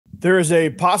There is a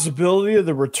possibility of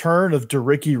the return of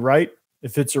Wright.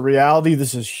 If it's a reality,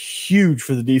 this is huge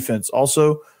for the defense.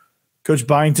 Also, Coach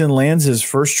Byington lands his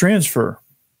first transfer.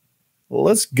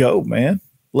 Let's go, man.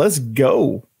 Let's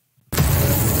go.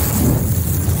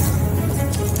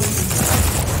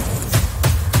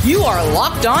 You are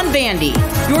Locked On Vandy,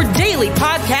 your daily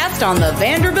podcast on the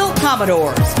Vanderbilt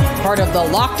Commodores. Part of the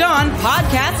Locked On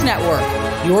Podcast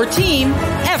Network, your team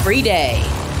every day.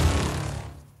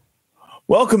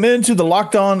 Welcome into the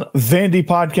Locked On Vandy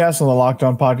podcast on the Locked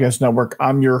On Podcast Network.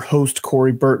 I'm your host,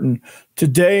 Corey Burton.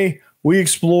 Today, we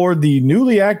explored the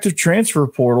newly active transfer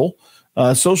portal.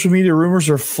 Social media rumors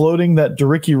are floating that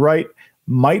Wright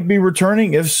might be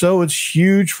returning. If so, it's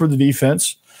huge for the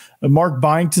defense. Mark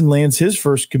Byington lands his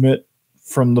first commit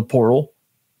from the portal,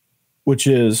 which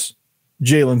is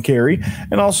Jalen Carey.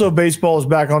 And also, baseball is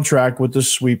back on track with the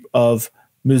sweep of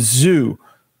Mizzou,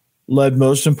 led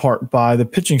most in part by the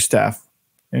pitching staff.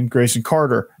 And Grayson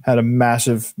Carter had a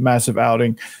massive, massive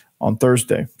outing on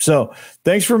Thursday. So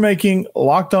thanks for making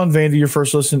Locked On Vandy your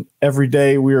first listen every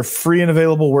day. We are free and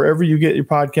available wherever you get your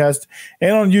podcast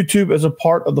and on YouTube as a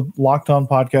part of the Locked On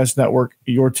Podcast Network,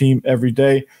 your team every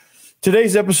day.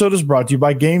 Today's episode is brought to you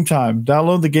by Gametime.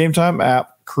 Download the Gametime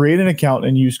app, create an account,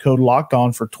 and use code Locked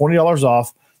On for $20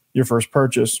 off your first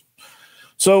purchase.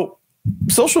 So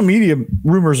social media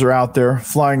rumors are out there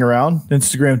flying around,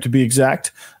 Instagram to be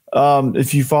exact.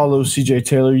 If you follow CJ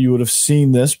Taylor, you would have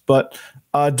seen this, but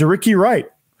Wright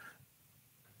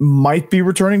might be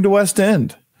returning to West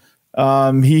End.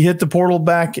 He hit the portal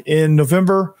back in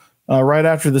November, right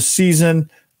after the season,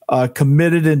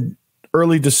 committed in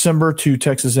early December to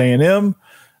Texas A&M,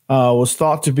 was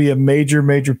thought to be a major,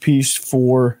 major piece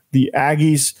for the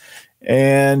Aggies.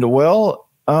 And, well,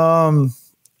 I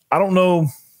don't know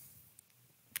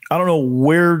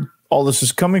where all this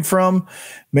is coming from.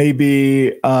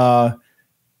 Maybe,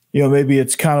 maybe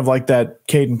it's kind of like that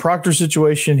Caden Proctor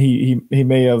situation. He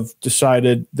may have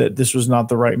decided that this was not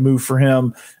the right move for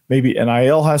him. Maybe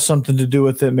NIL has something to do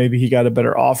with it. Maybe he got a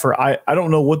better offer. I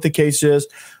don't know what the case is,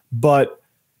 but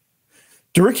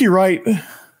Wright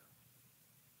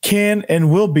can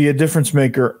and will be a difference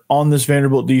maker on this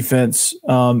Vanderbilt defense,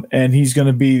 and he's going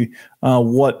to be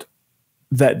what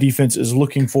that defense is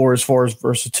looking for as far as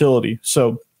versatility.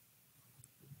 So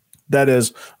that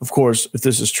is, of course, if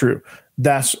this is true,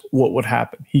 that's what would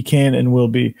happen. He can and will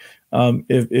be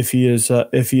if he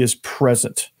is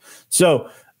present. So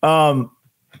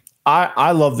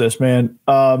I love this, man.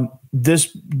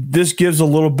 This gives a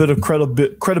little bit of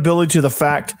credibility to the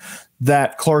fact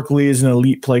that Clark Lee is an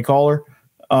elite play caller,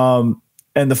 and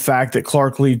the fact that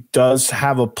Clark Lee does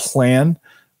have a plan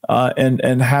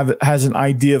and has an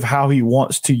idea of how he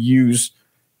wants to use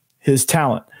his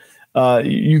talent.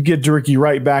 You get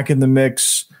Wright back in the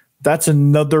mix. That's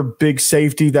another big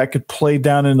safety that could play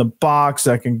down in the box,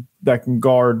 that can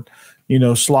guard,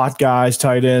 slot guys,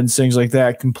 tight ends, things like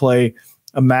that, can play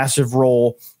a massive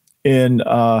role in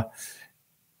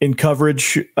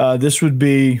coverage. This would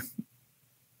be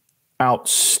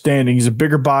outstanding. He's a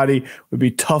bigger body, would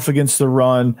be tough against the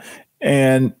run,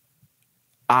 and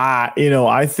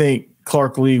I think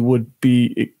Clark Lee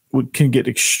can get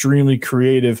extremely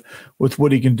creative with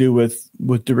what he can do with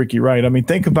Wright. I mean,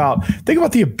 think about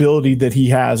the ability that he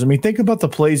has. I mean, think about the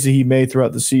plays that he made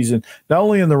throughout the season, not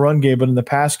only in the run game, but in the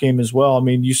pass game as well. I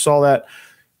mean, you saw that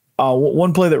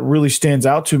one play that really stands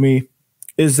out to me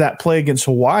is that play against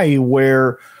Hawaii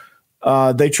where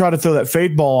they try to throw that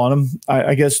fade ball on him.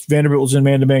 I guess Vanderbilt was in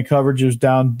man-to-man coverage. It was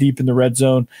down deep in the red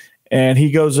zone, and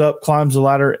he goes up, climbs the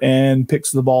ladder, and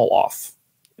picks the ball off.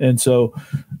 And so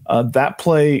that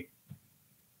play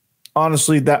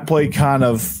kind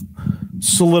of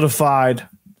solidified,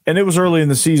 and it was early in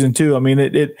the season too. I mean,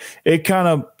 it kind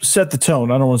of set the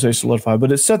tone. I don't want to say solidified,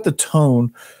 but it set the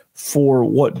tone for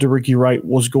what Wright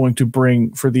was going to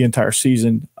bring for the entire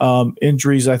season.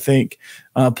 Injuries, I think,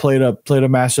 played a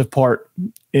massive part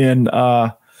in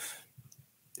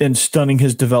stunning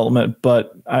his development.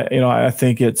 But I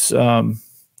think it's one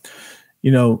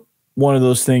of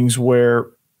those things where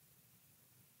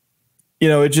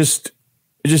it just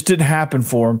didn't happen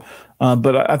for him.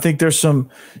 But I think there's some,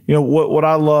 what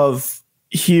I love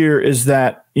here is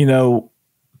that, the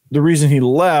reason he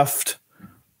left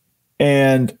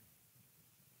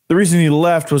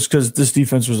was because this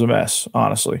defense was a mess,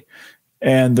 honestly.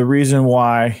 And the reason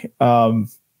why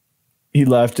he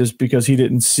left is because he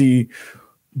didn't see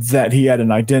that he had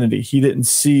an identity. He didn't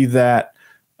see that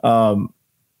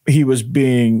he was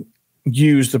being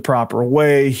used the proper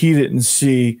way. He didn't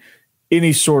see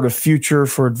any sort of future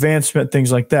for advancement,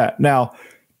 things like that. Now,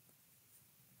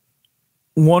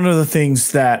 one of the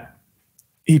things that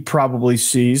he probably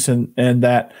sees, and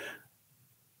that,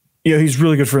 he's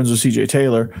really good friends with CJ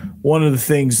Taylor. One of the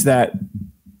things that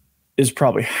is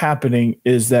probably happening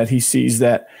is that he sees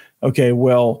that, okay,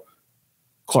 well,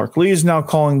 Clark Lee is now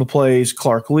calling the plays.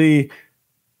 Clark Lee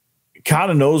kind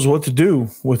of knows what to do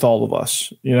with all of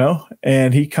us,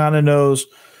 and he kind of knows,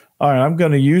 all right, I'm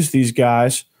going to use these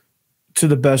guys to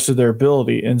the best of their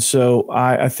ability. And so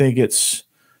I think it's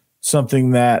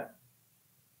something that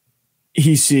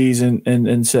he sees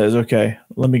and says, okay,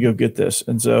 let me go get this.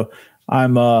 And so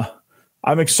I'm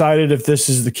excited if this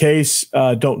is the case.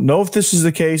 Don't know if this is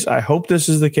the case. I hope this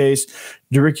is the case.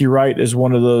 Ricky Wright is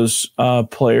one of those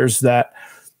players that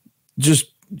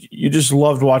you just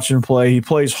loved watching him play. He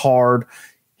plays hard.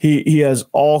 He has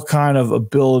all kind of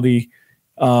ability.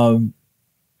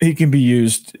 He can be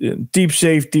used in deep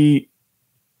safety,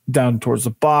 down towards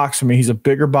the box. I mean, he's a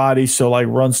bigger body, so like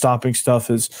run stopping stuff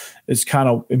is kind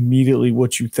of immediately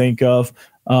what you think of.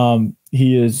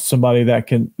 He is somebody that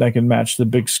can match the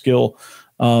big skill,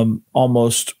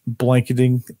 almost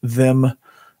blanketing them.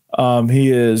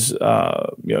 He is, he's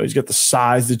got the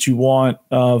size that you want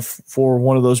for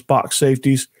one of those box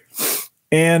safeties,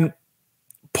 and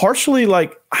partially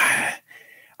like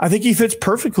I think he fits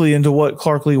perfectly into what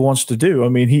Clark Lee wants to do. I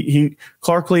mean,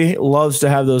 Clark Lee loves to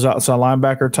have those outside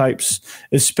linebacker types,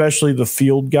 especially the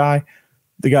field guy,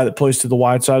 the guy that plays to the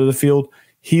wide side of the field.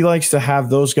 He likes to have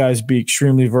those guys be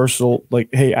extremely versatile. Like,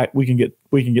 hey, we can get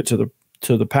to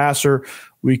the passer,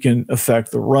 we can affect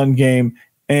the run game,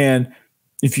 and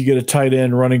if you get a tight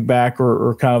end, running back,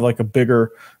 or kind of like a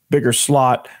bigger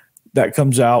slot that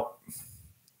comes out,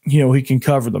 he can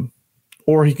cover them,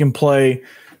 or he can play.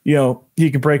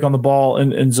 He can break on the ball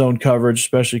in zone coverage,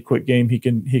 especially quick game. He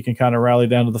can kind of rally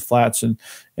down to the flats and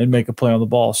make a play on the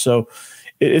ball. So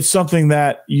it's something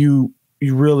that you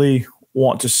really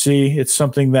want to see. It's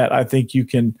something that I think you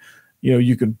can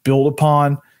build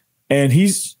upon. And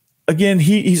he's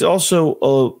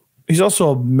also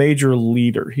a major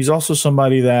leader. He's also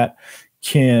somebody that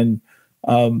can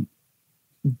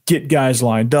get guys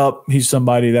lined up. He's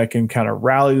somebody that can kind of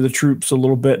rally the troops a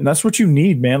little bit. And that's what you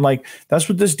need, man. Like, that's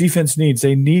what this defense needs.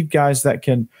 They need guys that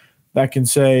can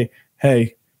say,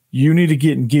 hey, you need to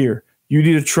get in gear. You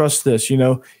need to trust this.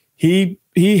 He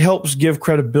helps give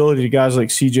credibility to guys like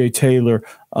CJ Taylor,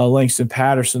 Langston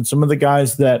Patterson, some of the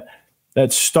guys that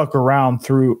stuck around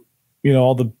through,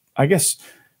 all the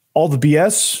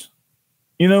BS,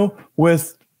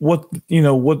 with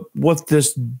what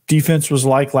this defense was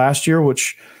like last year,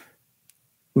 which,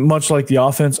 much like the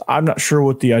offense, I'm not sure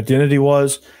what the identity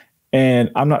was,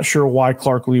 and I'm not sure why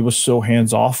Clark Lee was so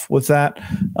hands off with that.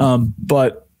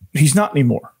 But he's not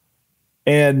anymore.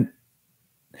 And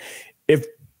if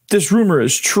this rumor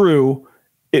is true,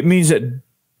 it means that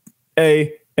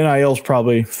NIL is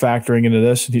probably factoring into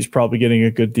this, and he's probably getting a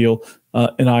good deal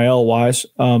NIL wise,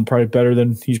 probably better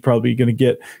than he's probably going to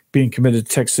get being committed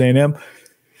to Texas A&M.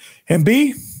 And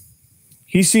B,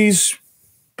 he sees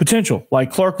potential.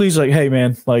 Like, Clark Lee's like, hey,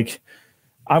 man, like,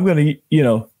 I'm going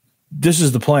to, this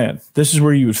is the plan. This is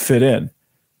where you would fit in.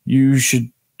 You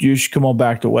should come on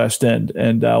back to West End,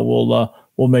 and we'll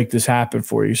make this happen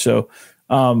for you. So,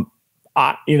 I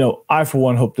for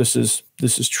one hope this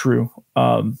is true,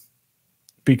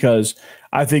 because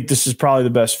I think this is probably the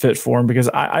best fit for him, because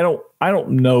I don't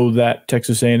know that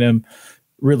Texas A&M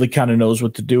really kind of knows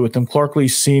what to do with him. Clark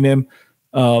Lee's seen him.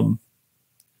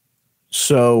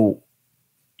 So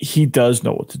he does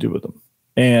know what to do with them.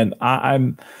 And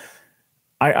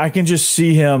I can just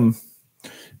see him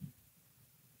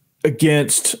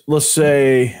against, let's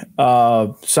say,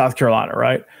 South Carolina,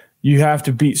 right? You have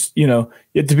to beat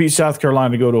South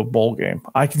Carolina to go to a bowl game.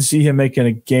 I can see him making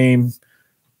a game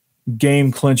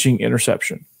clinching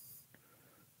interception.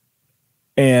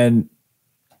 And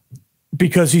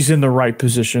because he's in the right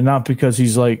position, not because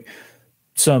he's like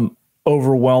some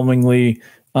overwhelmingly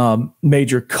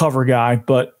major cover guy,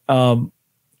 but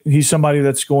he's somebody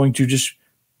that's going to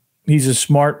he's a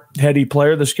smart, heady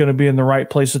player that's going to be in the right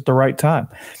place at the right time.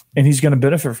 And he's going to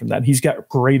benefit from that. He's got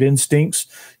great instincts.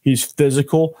 He's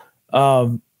physical.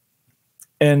 And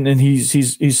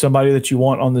he's somebody that you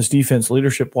want on this defense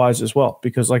leadership wise as well,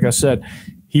 because like I said,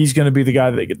 he's going to be the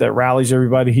guy that rallies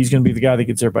everybody. He's going to be the guy that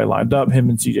gets everybody lined up. Him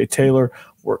and CJ Taylor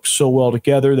work so well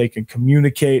together. They can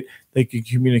communicate. They can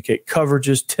communicate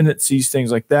coverages, tendencies,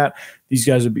 things like that. These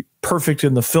guys would be perfect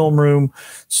in the film room.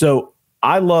 So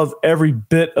I love every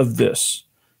bit of this.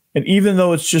 And even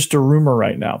though it's just a rumor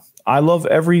right now, I love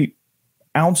every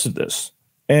ounce of this.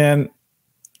 And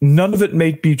none of it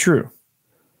may be true.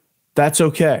 That's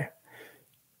okay.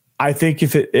 I think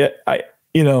if if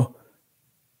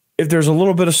there's a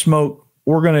little bit of smoke,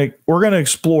 we're gonna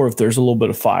explore if there's a little bit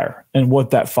of fire and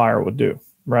what that fire would do,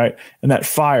 right? And that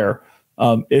fire,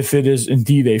 if it is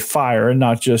indeed a fire and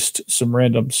not just some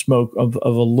random smoke of a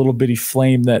little bitty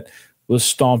flame that was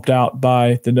stomped out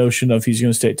by the notion of he's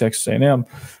going to stay at Texas A&M.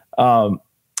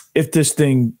 If this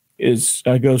thing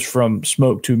goes from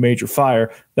smoke to major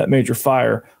fire, that major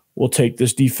fire will take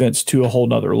this defense to a whole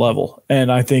nother level.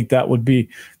 And I think that would be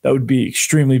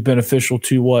extremely beneficial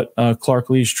to what Clark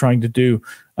Lee is trying to do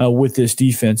with this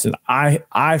defense. And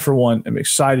I for one am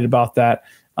excited about that.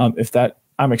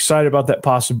 I'm excited about that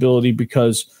possibility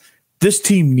because this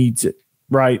team needs it,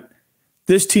 right?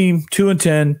 This team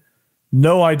 2-10,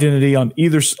 no identity on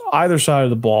either side of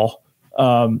the ball.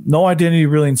 No identity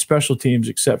really in special teams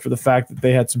except for the fact that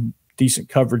they had some decent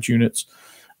coverage units,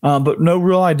 but no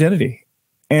real identity.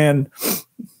 And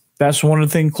that's one of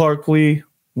the things Clark Lee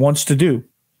wants to do.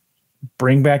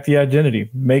 Bring back the identity.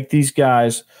 Make these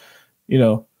guys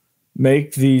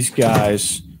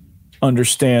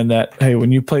understand that, hey,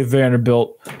 when you play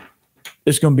Vanderbilt,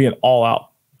 it's going to be an all-out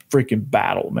freaking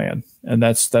battle, man. And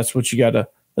that's what you got to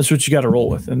roll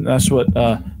with. And that's what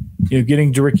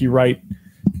getting DeRicky Wright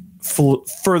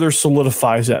further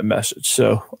solidifies that message.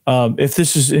 So if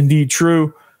this is indeed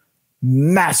true,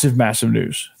 massive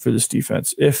news for this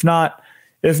defense. If not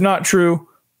true,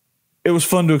 it was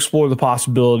fun to explore the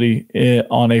possibility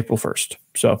on April 1st.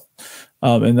 So,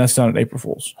 and that's not an April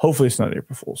Fool's. Hopefully it's not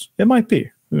April Fool's. It might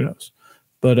be. Who knows?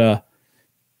 But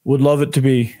would love it to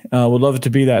be. Would love it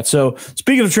to be that. So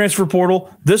speaking of transfer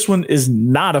portal, this one is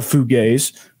not a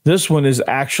fugaze. This one is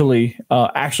actually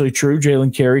true.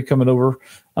 Jalen Carey coming over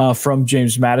from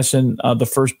James Madison, the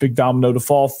first big domino to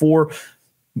fall for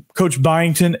Coach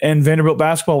Byington and Vanderbilt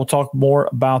basketball. We'll talk more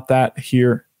about that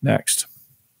here next.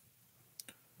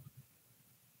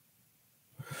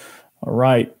 All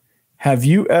right. Have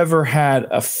you ever had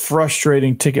a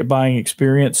frustrating ticket buying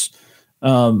experience?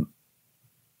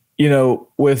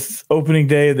 With opening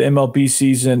day of the MLB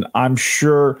season, I'm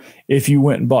sure if you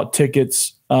went and bought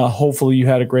tickets, hopefully you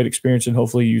had a great experience and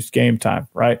hopefully you used Gametime,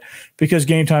 right? Because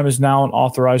Gametime is now an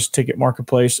authorized ticket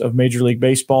marketplace of Major League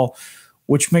Baseball,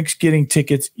 which makes getting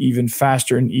tickets even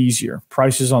faster and easier.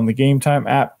 Prices on the Gametime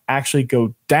app actually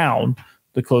go down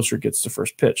the closer it gets to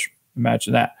first pitch.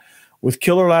 Imagine that. With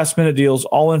killer last-minute deals,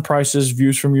 all-in prices,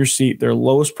 views from your seat, their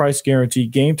lowest price guarantee,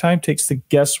 Gametime takes the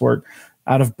guesswork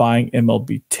out of buying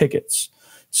MLB tickets.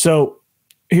 So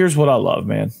here's what I love,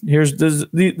 man. This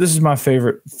is my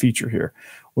favorite feature here.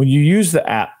 When you use the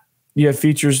app, you have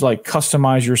features like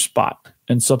customize your spot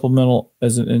and supplemental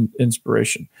as an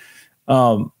inspiration.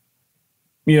 You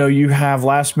have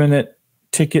last minute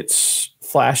tickets,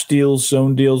 flash deals,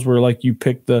 zone deals where like you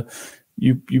pick the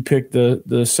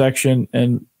section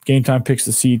and Gametime picks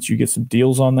the seats. You get some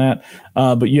deals on that.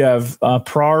 But you have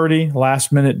priority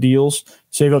last minute deals.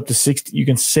 You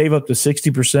can save up to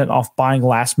 60% off buying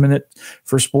last minute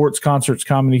for sports, concerts,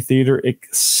 comedy, theater,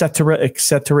 etc.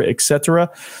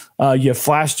 You have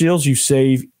flash deals. You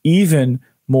save even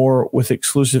more with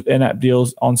exclusive in-app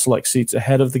deals on select seats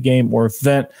ahead of the game or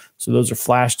event. So those are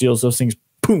flash deals. Those things,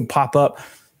 boom, pop up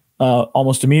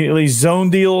almost immediately. Zone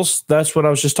deals, that's what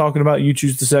I was just talking about. You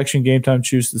choose the section, Gametime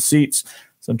choose the seats.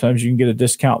 Sometimes you can get a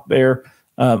discount there.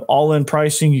 All-in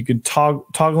pricing, you can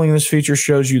toggling this feature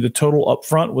shows you the total up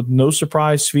front with no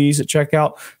surprise fees at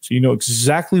checkout, so you know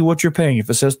exactly what you're paying. If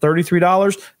it says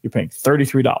 $33, you're paying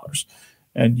 $33,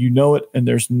 and you know it. And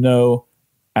there's no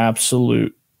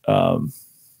absolute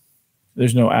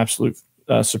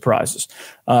surprises.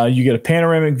 You get a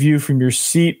panoramic view from your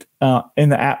seat in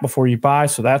the app before you buy,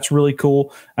 so that's really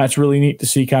cool. That's really neat to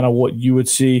see kind of what you would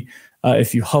see.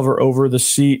 If you hover over the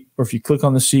seat or if you click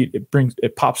on the seat,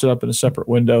 it pops it up in a separate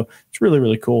window. It's really,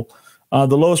 really cool.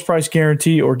 The lowest price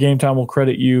guarantee or Gametime will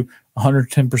credit you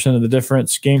 110% of the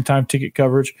difference. Gametime ticket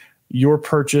coverage. Your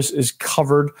purchase is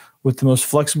covered with the most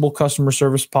flexible customer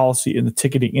service policy in the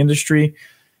ticketing industry.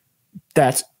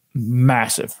 That's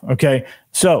massive. Okay.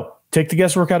 So take the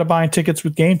guesswork out of buying tickets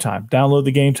with Gametime. Download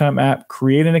the Gametime app,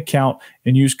 create an account,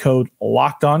 and use code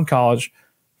LOCKEDONCollege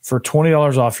for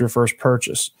 $20 off your first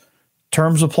purchase.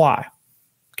 Terms apply.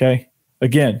 Okay.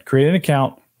 Again, create an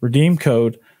account, redeem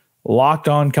code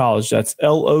LOCKEDONCollege. That's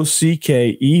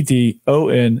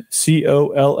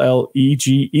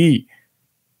LOCKEDONCOLLEGE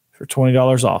for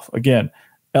 $20 off. Again,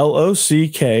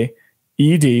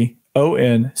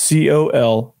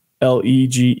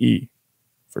 LOCKEDONCOLLEGE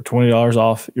for $20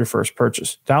 off your first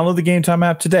purchase. Download the Gametime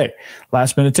app today.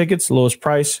 Last minute tickets, lowest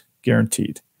price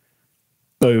guaranteed.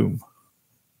 Boom.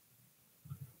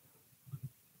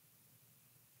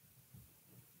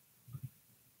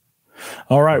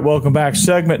 All right, welcome back.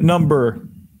 Segment number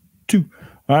 2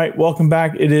 All right, welcome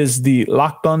back. It is the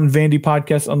Locked On Vandy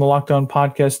podcast on the Locked On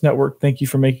Podcast Network. Thank you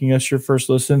for making us your first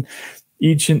listen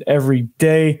each and every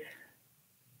day.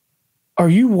 Are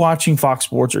you watching Fox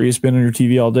Sports or ESPN on your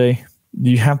TV all day?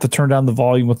 Do you have to turn down the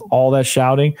volume with all that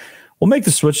shouting? Well, make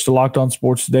the switch to Locked On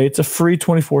Sports today. It's a free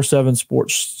 24/7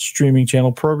 sports streaming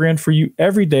channel programmed for you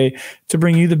every day to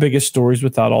bring you the biggest stories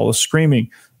without all the screaming.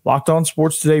 Locked On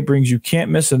Sports Today brings you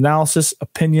can't-miss analysis,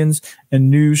 opinions, and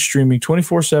news streaming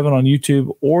 24/7 on YouTube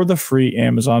or the free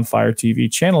Amazon Fire TV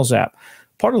channels app,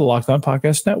 part of the Locked On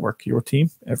Podcast Network, your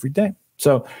team every day.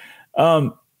 So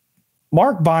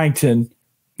Mark Byington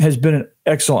has been an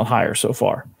excellent hire so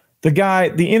far.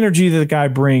 The energy that the guy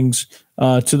brings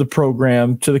to the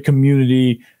program, to the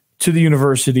community, to the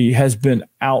university has been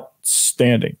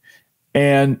outstanding.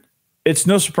 And it's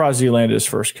no surprise he landed his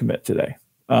first commit today.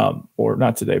 Or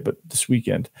not today, but this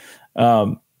weekend.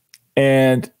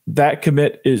 And that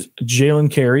commit is Jalen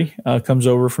Carey, comes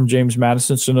over from James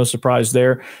Madison, so no surprise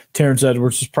there. Terrence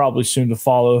Edwards is probably soon to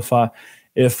follow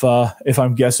if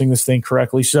I'm guessing this thing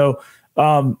correctly. So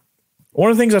one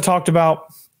of the things I talked about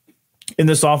in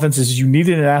this offense is you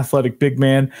needed an athletic big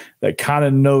man that kind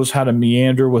of knows how to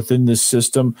meander within this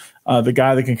system. The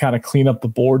guy that can kind of clean up the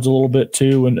boards a little bit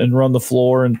too and run the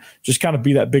floor and just kind of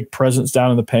be that big presence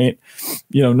down in the paint.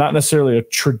 You know, not necessarily a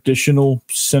traditional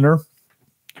center,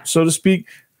 so to speak,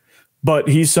 but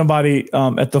he's somebody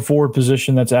at the forward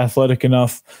position that's athletic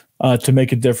enough to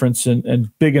make a difference and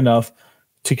big enough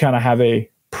to kind of have a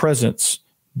presence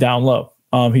down low.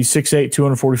 He's 6'8",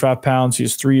 245 pounds. He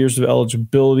has 3 years of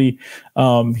eligibility.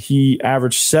 He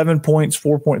averaged 7 points,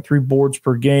 4.3 boards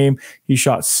per game. He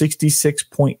shot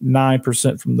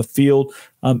 66.9% from the field.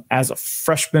 As a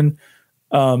freshman,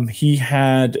 he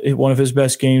had one of his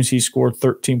best games. He scored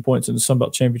 13 points in the Sun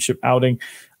Belt Championship outing,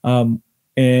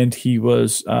 and he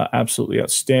was absolutely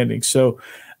outstanding. So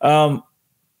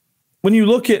when you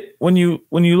look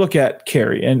at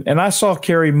Carey, and I saw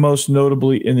Carey most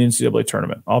notably in the NCAA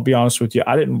tournament. I'll be honest with you,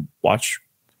 I don't want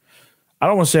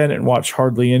to say I didn't watch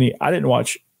hardly any. I didn't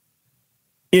watch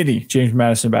any James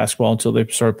Madison basketball until they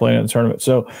started playing in the tournament.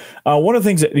 So one of the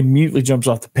things that immediately jumps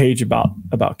off the page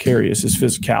about Carey is his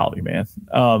physicality, man.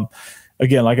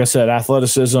 Again, like I said,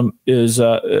 athleticism is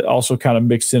also kind of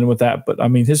mixed in with that, but I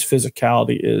mean his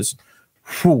physicality is,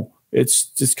 it's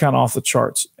just kind of off the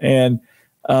charts. And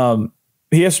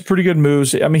he has some pretty good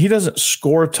moves. I mean, he doesn't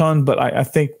score a ton, but I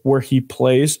think where he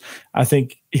plays, I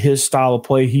think his style of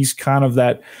play, he's kind of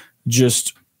that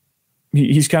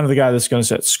he's kind of the guy that's going to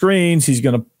set screens. He's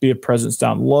going to be a presence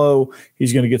down low.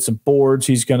 He's going to get some boards.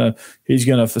 He's going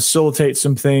to facilitate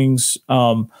some things,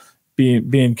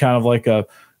 being kind of like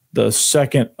the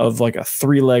second of like a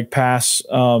 3-leg pass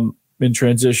in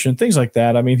transition, things like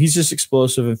that. I mean, he's just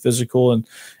explosive and physical, and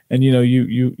you know,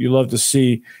 you love to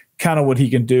see kind of what he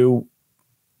can do,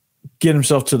 get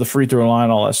himself to the free throw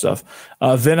line, all that stuff.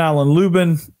 Vin Allen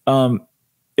Lubin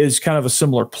is kind of a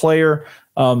similar player.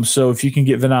 So if you can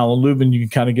get Vin Allen Lubin, you can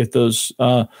kind of get those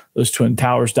twin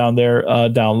towers down there,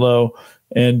 down low,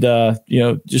 and you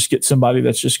know, just get somebody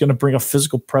that's just going to bring a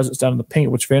physical presence down in the paint,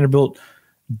 which Vanderbilt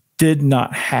did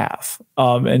not have.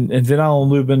 And Vin Allen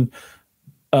Lubin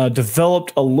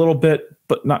developed a little bit,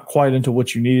 but not quite into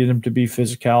what you needed him to be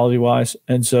physicality wise.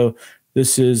 And so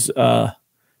this is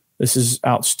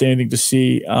outstanding to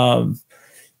see.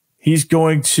 He's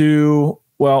going to,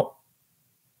 well,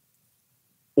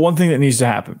 one thing that needs to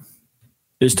happen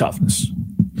is toughness,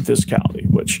 physicality,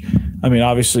 which, I mean,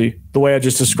 obviously the way I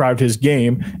just described his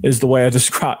game is the way I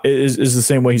describe is the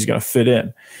same way he's going to fit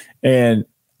in. And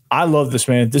I love this,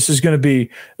 man. This is going to be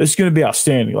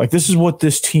outstanding. Like, this is what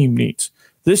this team needs.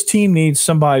 This team needs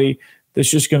somebody that's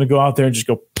just going to go out there and just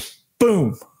go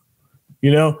boom.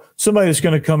 You know, somebody that's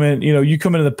going to come in, you know, you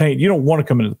come into the paint. You don't want to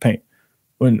come into the paint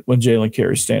when Jalen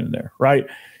Carey's standing there, right?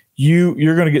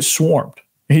 You're going to get swarmed.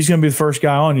 He's going to be the first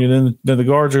guy on you. Then the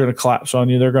guards are going to collapse on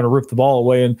you. They're going to rip the ball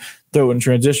away and throw it in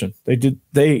transition.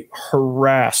 They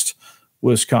harassed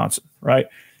Wisconsin, right?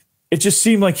 It just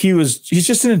seemed like he's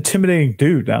just an intimidating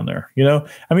dude down there, you know?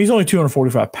 I mean, he's only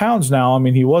 245 pounds now. I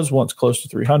mean, he was once close to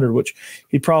 300, which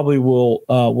he probably will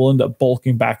end up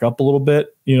bulking back up a little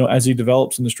bit, you know, as he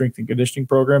develops in the strength and conditioning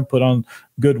program, put on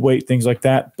good weight, things like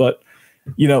that. But,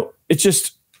 you know, it's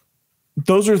just,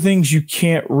 those are things you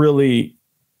can't really,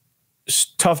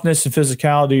 toughness and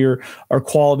physicality are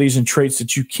qualities and traits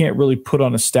that you can't really put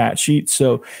on a stat sheet.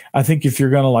 So I think if you're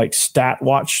going to like stat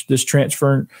watch this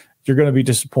transfer, you're going to be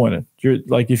disappointed. You're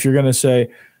like, if you're going to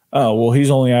say, oh, well,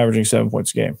 he's only averaging 7 points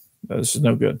a game. This is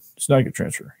no good. It's not a good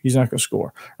transfer. He's not going to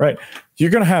score, right? You're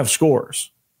going to have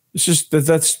scorers. It's just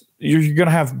that's you're going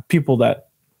to have people that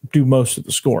do most of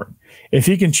the scoring. If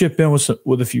he can chip in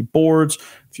with a few boards,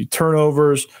 a few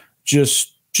turnovers,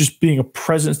 just being a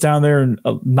presence down there and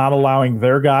not allowing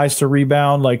their guys to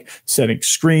rebound, like setting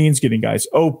screens, getting guys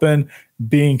open,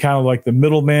 being kind of like the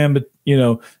middleman, but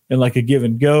and like a give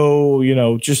and go,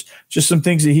 just some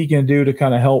things that he can do to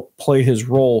kind of help play his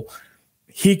role.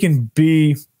 He can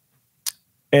be,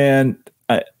 and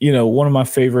one of my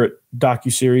favorite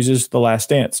docuseries is The Last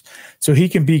Dance. So he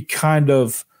can be kind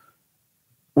of,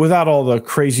 without all the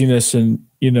craziness and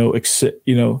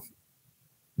without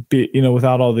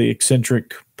all the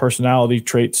eccentric personality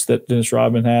traits that Dennis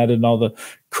Rodman had and all the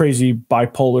crazy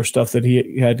bipolar stuff that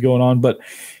he had going on, but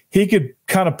he could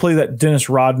kind of play that Dennis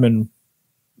Rodman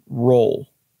role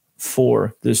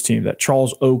for this team, that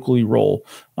Charles Oakley role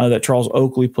that Charles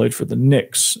Oakley played for the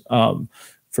Knicks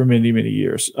for many, many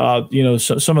years.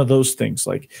 So some of those things,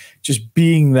 like just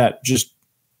being that,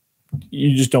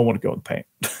 you just don't want to go in the paint.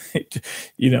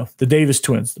 The Davis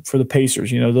twins for the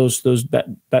Pacers,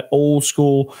 that old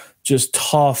school, just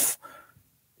tough.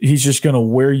 He's just going to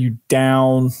wear you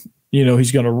down.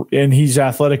 And he's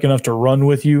athletic enough to run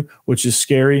with you, which is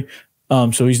scary.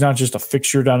 So he's not just a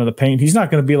fixture down in the paint. He's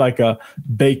not going to be like a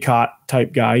Baycott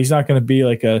type guy. He's not going to be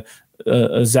like a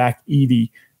Zach Edey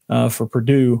for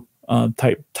Purdue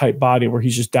type body where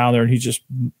he's just down there and he's just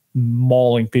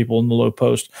mauling people in the low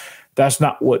post. That's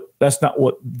not what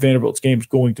Vanderbilt's game is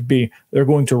going to be. They're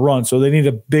going to run. So they need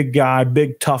a big guy,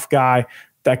 big tough guy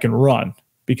that can run,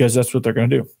 because that's what they're going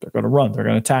to do. They're going to run. They're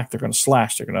going to attack. They're going to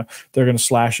slash. They're going to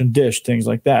slash and dish, things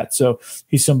like that. So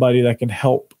he's somebody that can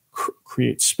help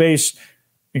create space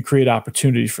and create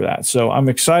opportunity for that. So I'm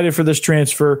excited for this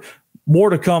transfer. More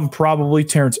to come, probably.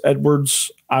 Terrence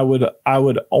Edwards, I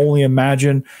would only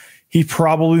imagine he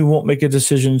probably won't make a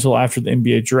decision until after the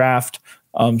NBA draft.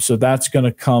 So that's going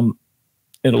to come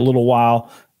in a little while.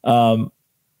 I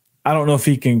don't know if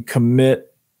he can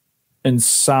commit and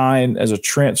sign as a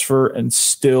transfer and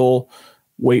still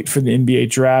wait for the NBA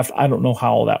draft. I don't know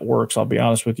how all that works, I'll be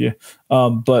honest with you.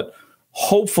 But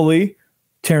hopefully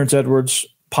Terrence Edwards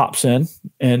pops in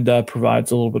and provides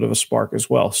a little bit of a spark as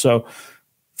well. So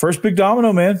first big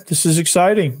domino, man. This is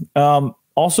exciting.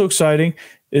 Also exciting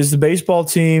is the baseball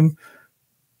team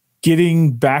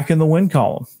getting back in the win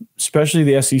column, especially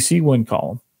the SEC win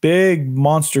column. Big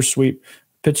monster sweep.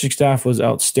 Pitching staff was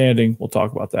outstanding. We'll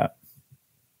talk about that.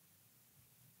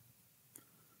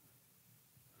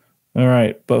 All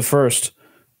right, but first,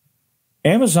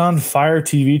 Amazon Fire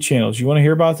TV channels. You want to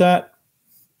hear about that?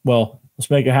 Well,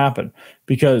 let's make it happen,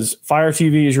 because Fire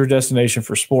TV is your destination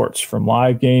for sports, from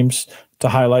live games to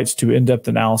highlights to in-depth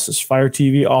analysis. Fire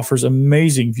TV offers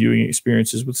amazing viewing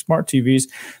experiences with smart TVs,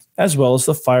 as well as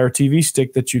the Fire TV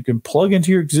stick that you can plug into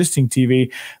your existing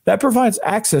TV that provides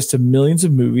access to millions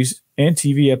of movies and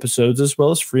TV episodes, as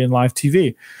well as free and live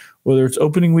TV. Whether it's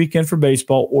opening weekend for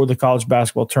baseball or the college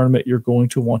basketball tournament, you're going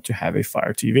to want to have a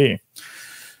Fire TV.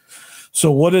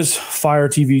 So what is Fire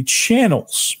TV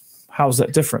channels? How is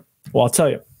that different? Well, I'll tell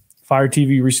you. Fire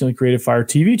TV recently created Fire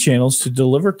TV channels to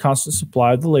deliver constant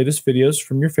supply of the latest videos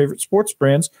from your favorite sports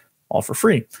brands, all for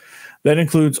free. That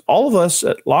includes all of us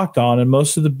at Locked On and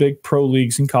most of the big pro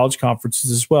leagues and college conferences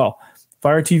as well.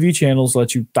 Fire TV channels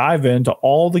let you dive into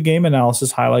all the game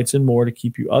analysis, highlights, and more to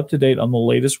keep you up to date on the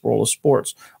latest world of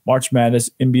sports, March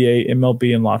Madness, NBA,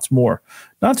 MLB, and lots more.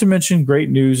 Not to mention great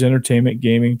news, entertainment,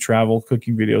 gaming, travel,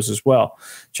 cooking videos as well.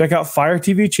 Check out Fire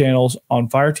TV channels on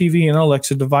Fire TV and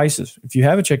Alexa devices. If you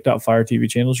haven't checked out Fire TV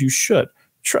channels, you should.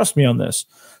 Trust me on this.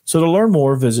 So to learn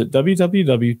more, visit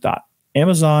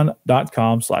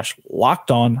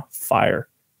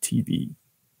www.amazon.com/LockedOnFireTV.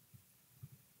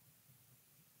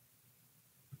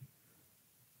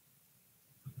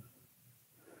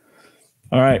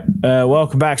 All right.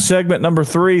 Welcome back. Segment number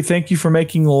 3. Thank you for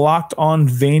making Locked On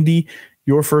Vandy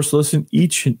your first listen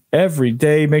each and every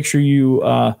day. Make sure you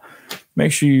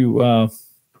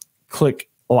click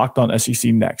Locked On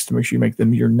SEC next. Make sure you make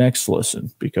them your next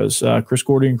listen, because Chris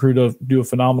Gordy and crew do a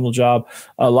phenomenal job.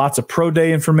 Lots of pro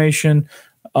day information,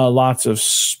 lots of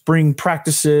spring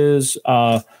practices.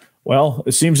 Well,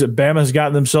 it seems that Bama has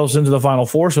gotten themselves into the Final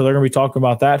Four, so they're going to be talking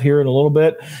about that here in a little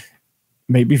bit.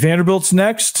 Maybe Vanderbilt's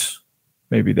next.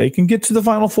 Maybe they can get to the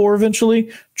Final Four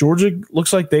eventually. Georgia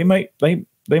looks like they might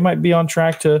be on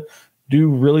track to do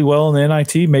really well in the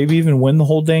NIT, maybe even win the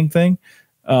whole dang thing.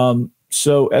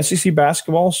 So SEC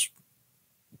basketball's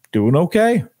doing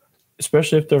okay,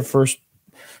 especially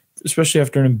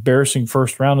after an embarrassing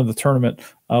first round of the tournament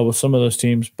with some of those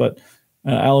teams. But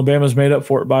Alabama's made up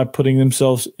for it by putting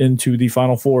themselves into the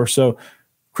Final Four. So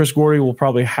Chris Gordy will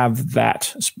probably have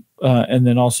that, and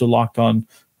then also Locked on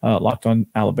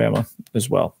Alabama as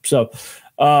well. So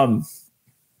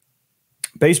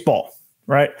Baseball,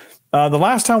 right? The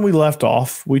last time we left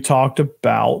off, we talked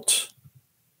about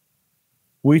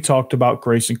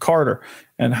Grayson Carter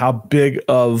and how big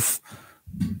of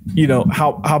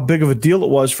how big of a deal it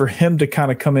was for him to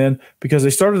kind of come in, because they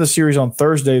started the series on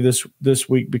Thursday this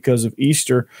week because of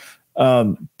Easter.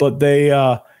 But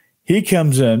he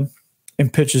comes in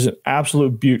and pitches an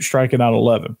absolute beaut, striking out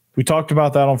 11. We talked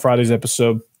about that on Friday's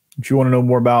episode. If you want to know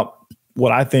more about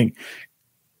what I think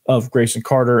of Grayson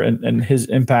Carter and his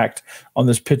impact on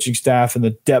this pitching staff and the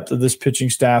depth of this pitching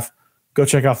staff, go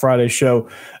check out Friday's show.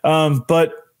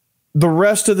 But the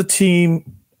rest of the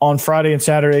team on Friday and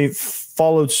Saturday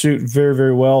followed suit very,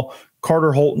 very well.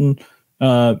 Carter Holton,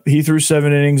 he threw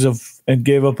 7 innings and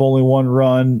gave up only 1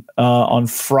 run on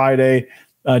Friday.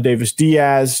 Davis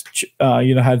Diaz,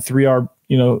 had 3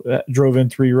 drove in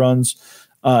 3 runs,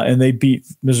 and they beat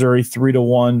Missouri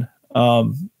 3-1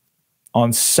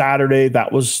 on Saturday.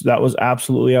 That was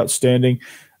absolutely outstanding.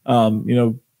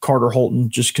 Carter Holton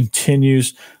just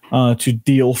continues to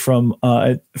deal from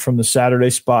the Saturday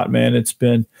spot, man. It's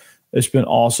been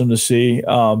awesome to see.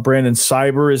 Brandon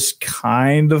Cyber is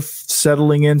kind of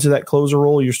settling into that closer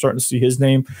role. You're starting to see his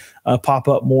name pop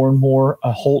up more and more.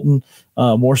 Holton,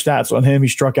 more stats on him. He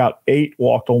struck out 8,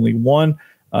 walked only 1.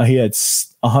 He had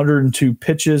 102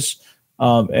 pitches,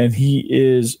 and he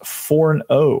is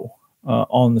 4-0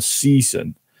 on the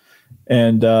season.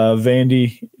 And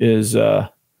Vandy is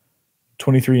 23-6,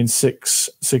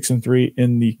 6-3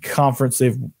 in the conference.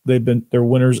 They're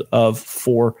winners of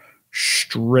 4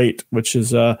 straight, which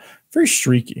is very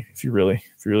streaky if you really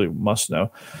must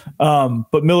know.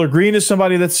 But Miller Green is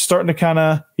somebody that's starting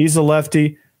to he's a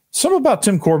lefty. Something about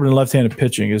Tim Corbin and left-handed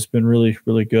pitching has been really,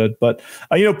 really good. But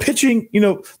pitching,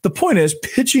 the point is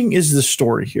pitching is the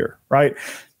story here, right?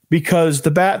 Because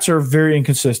the bats are very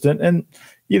inconsistent, and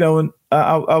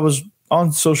I was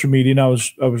on social media and I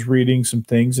was reading some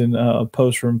things, and a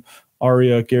post from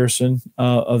Aria Garrison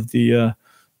of the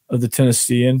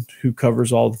Tennessean, who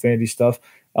covers all the Vandy stuff.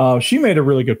 She made a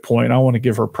really good point. I want to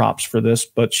give her props for this,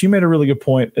 but she made a really good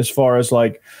point as far as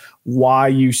like why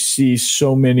you see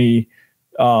so many,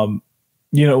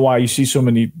 why you see so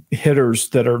many hitters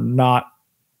that are not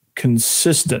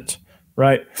consistent,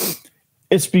 right?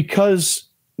 It's because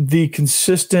the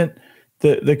consistent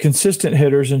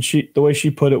hitters, and the way she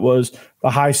put it was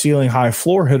the high ceiling, high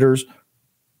floor hitters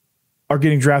are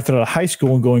getting drafted out of high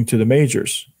school and going to the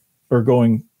majors or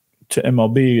going to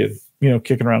MLB,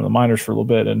 kicking around in the minors for a little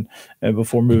bit and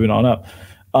before moving on up.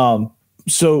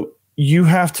 So you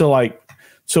have to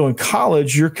so in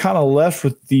college, you're kind of left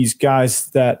with these guys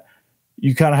that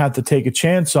you kind of have to take a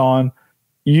chance on.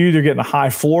 You either getting a high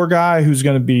floor guy who's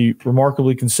going to be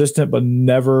remarkably consistent, but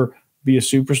never be a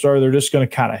superstar. They're just going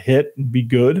to kind of hit and be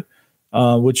good,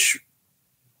 which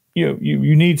you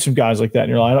need some guys like that in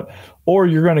your lineup, or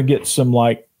you're going to get some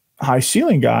like high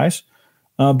ceiling guys.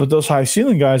 But those high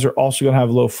ceiling guys are also going to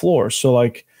have low floors. So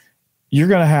like you're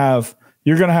going to have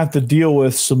to deal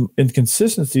with some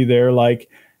inconsistency there.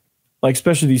 Like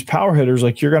especially these power hitters,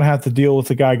 like you're going to have to deal with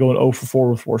the guy going 0 for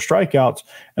 4 with 4 strikeouts.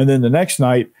 And then the next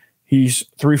night he's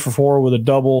 3 for 4 with a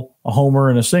double, a homer,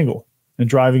 and a single, and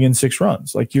driving in 6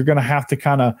 runs. Like you're going to have to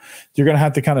kind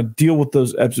of deal with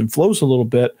those ebbs and flows a little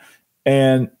bit.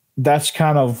 And that's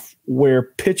kind of where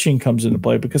pitching comes into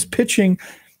play, because pitching,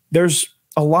 there's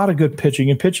a lot of good pitching,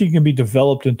 and pitching can be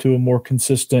developed into a more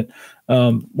consistent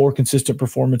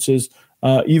performances,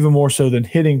 even more so than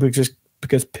hitting,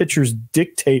 because pitchers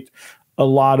dictate a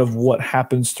lot of what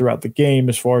happens throughout the game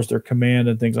as far as their command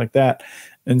and things like that.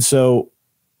 And so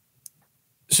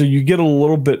you get a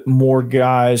little bit more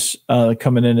guys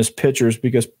coming in as pitchers,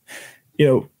 because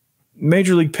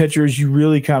major league pitchers, you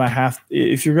really kind of have,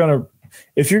 if you're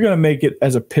gonna make it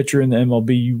as a pitcher in the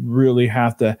MLB, you really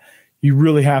have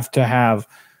to have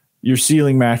your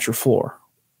ceiling match your floor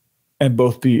and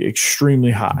both be extremely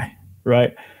high,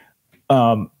 right?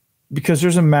 Because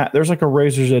there's like a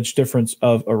razor's edge difference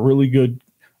of a really good,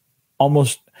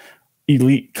 almost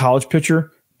elite college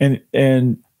pitcher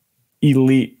and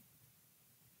elite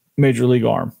major league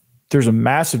arm. There's a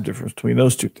massive difference between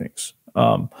those two things.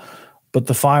 But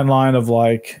the fine line of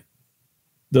like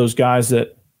those guys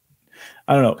that,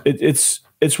 I don't know,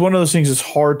 it's one of those things. It's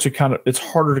harder to kind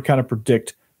of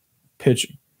predict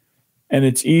pitching, and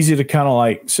it's easy to kind of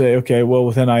like say, okay, well,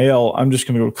 with NIL, I'm just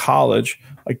going to go to college.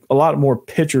 Like a lot more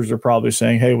pitchers are probably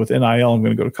saying, hey, with NIL, I'm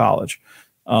going to go to college.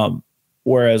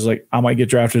 Whereas like I might get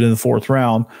drafted in the 4th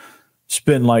round,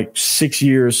 spend like 6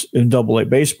 years in AA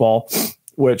baseball,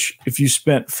 which if you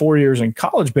spent 4 years in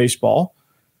college baseball,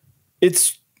 I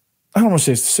don't want to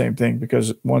say it's the same thing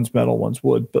because one's metal, one's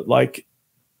wood, but like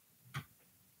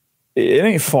it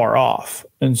ain't far off.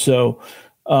 And so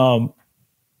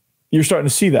you're starting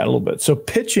to see that a little bit. So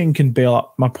pitching can bail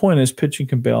out. My point is pitching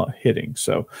can bail out hitting.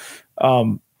 So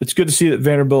it's good to see that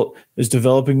Vanderbilt is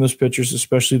developing those pitchers,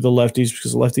 especially the lefties,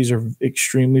 because the lefties are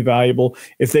extremely valuable.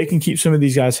 If they can keep some of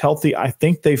these guys healthy, I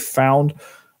think they've found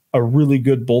a really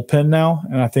good bullpen now,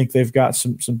 and I think they've got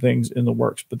some things in the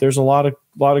works. But there's a lot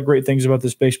of great things about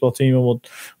this baseball team, and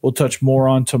we'll touch more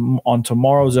on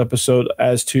tomorrow's episode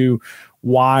as to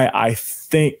why I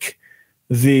think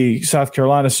the South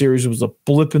Carolina series was a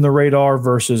blip in the radar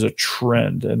versus a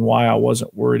trend, and why I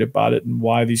wasn't worried about it, and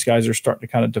why these guys are starting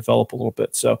to kind of develop a little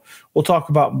bit. So we'll talk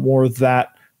about more of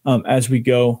that as we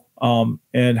go,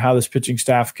 and how this pitching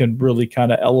staff can really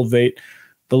kind of elevate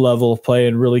the level of play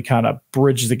and really kind of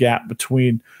bridge the gap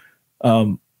between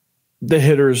the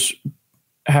hitters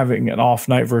having an off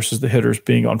night versus the hitters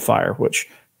being on fire, which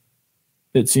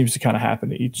it seems to kind of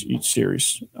happen each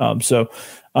series. So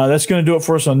that's going to do it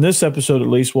for us on this episode, at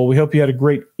least. Well, we hope you had a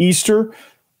great Easter.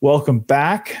 Welcome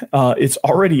back. It's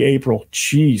already April.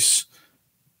 Jeez.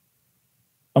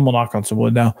 I'm going to knock on some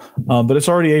wood now. But it's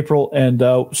already April, and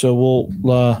so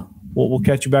we'll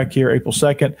catch you back here April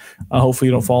 2nd. Hopefully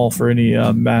you don't fall for any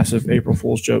massive April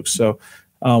Fool's jokes. So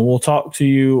we'll talk to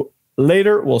you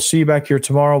later. We'll see you back here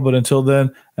tomorrow. But until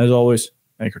then, as always,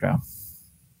 anchor down.